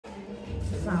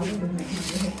My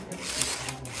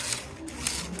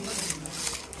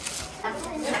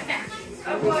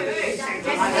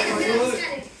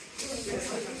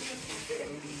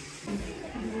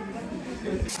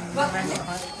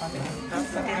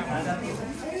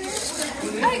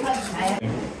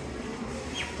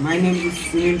name is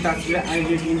Sunil Tachila. I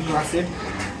read in class 8.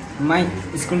 My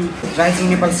school, Rising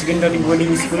Nepal Secondary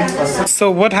Boarding School.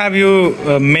 So what have you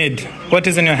made? What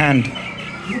is in your hand?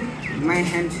 My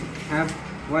hands have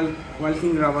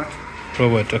walking robot.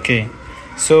 Robot, okay.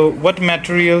 So what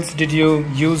materials did you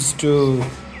use to...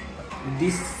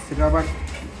 This robot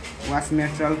was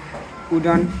metal,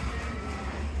 wooden,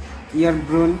 air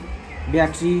balloon,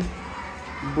 battery,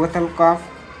 bottle cup,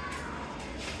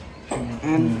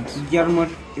 and gear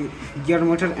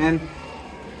motor and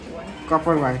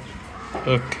copper wire.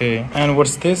 Okay, and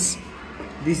what's this?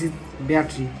 This is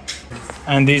battery.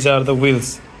 And these are the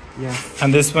wheels. Yes.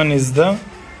 And this one is the...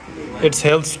 It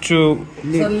helps to...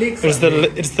 Leg. It's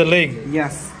the leg.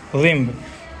 Yes. Limb,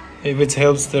 which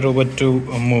helps the robot to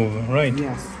move, right?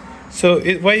 Yes. So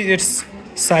why its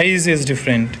size is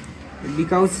different?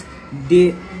 Because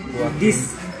this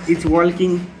is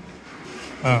walking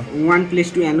one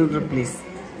place to another place.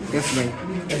 That's why.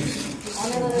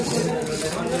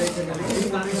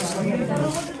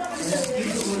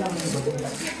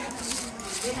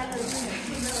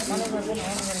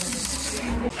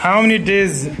 How many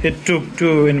days it took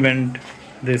to invent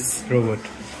this robot?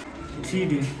 3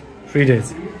 days. 3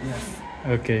 days. Yes.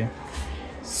 Okay.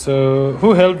 So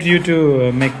who helped you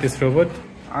to make this robot?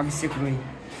 Abhishek Roy.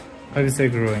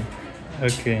 Abhishek Roy.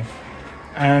 Okay.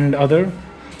 And other?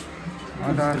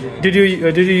 Other. Did you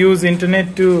use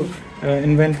internet to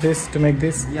invent this, to make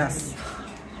this? Yes.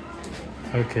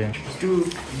 Okay. To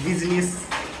business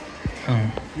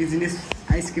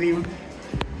ice cream.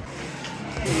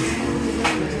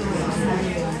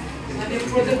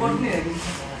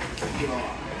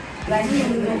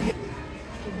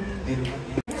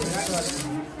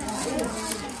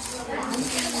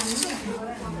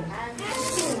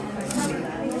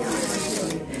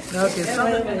 Okay, so